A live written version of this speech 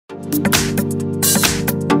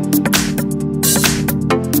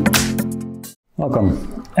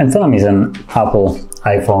Welcome, and so I'm using Apple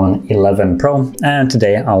iPhone 11 Pro, and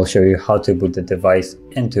today I'll show you how to boot the device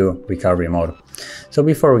into recovery mode. So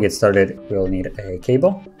before we get started, we'll need a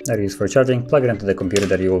cable that is used for charging. Plug it into the computer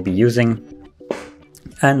that you will be using.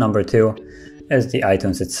 And number two is the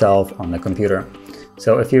iTunes itself on the computer.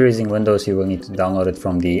 So if you're using Windows, you will need to download it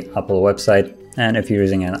from the Apple website. And if you're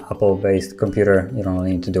using an Apple-based computer, you don't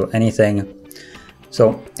really need to do anything.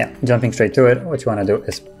 So yeah, jumping straight to it, what you want to do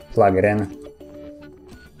is plug it in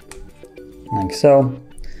like so,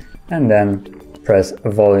 and then press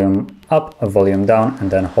volume up, volume down, and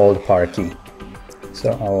then hold power key.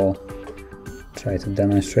 So I'll try to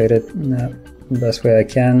demonstrate it in the best way I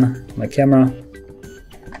can on my camera.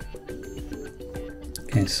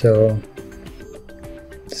 Okay, so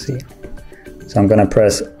let's see. So I'm gonna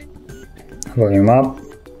press volume up,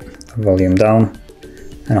 volume down,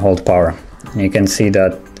 and hold power. And you can see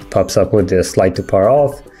that it pops up with the slide to power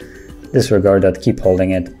off. Disregard that, keep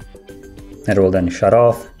holding it. It will then shut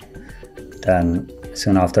off. Then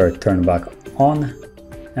soon after, turn back on,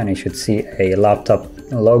 and you should see a laptop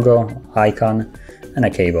logo, icon, and a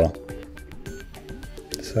cable.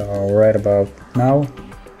 So right about now,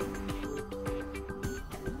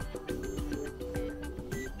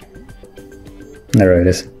 there it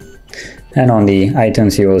is. And on the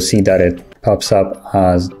iTunes, you will see that it pops up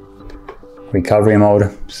as recovery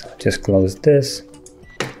mode. So just close this.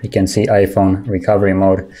 You can see iPhone recovery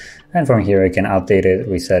mode. And from here, you can update it,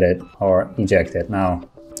 reset it, or eject it. Now,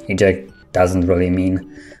 eject doesn't really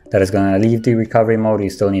mean that it's gonna leave the recovery mode. You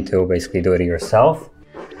still need to basically do it yourself.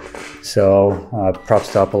 So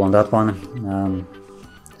props to Apple on that one.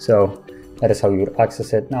 So that is how you would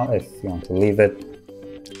access it. Now, if you want to leave it,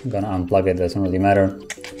 I'm gonna unplug it, doesn't really matter.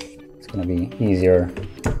 It's gonna be easier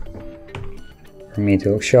for me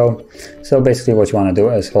to show. So basically what you wanna do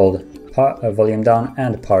is hold volume down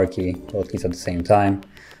and power key, both keys at the same time.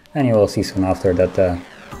 And you will see soon after that the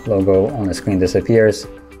logo on the screen disappears.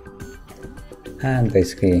 And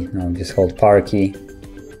basically now just hold power key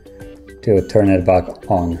to turn it back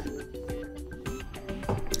on.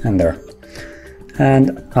 And there.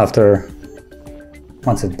 And after,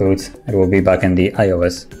 once it boots, it will be back in the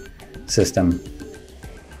iOS system.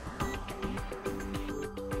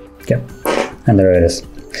 Okay, and there it is.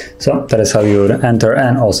 So that is how you would enter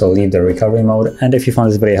and also leave the recovery mode. And if you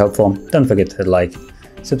found this video helpful, don't forget to hit like,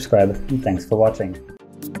 subscribe, and thanks for watching.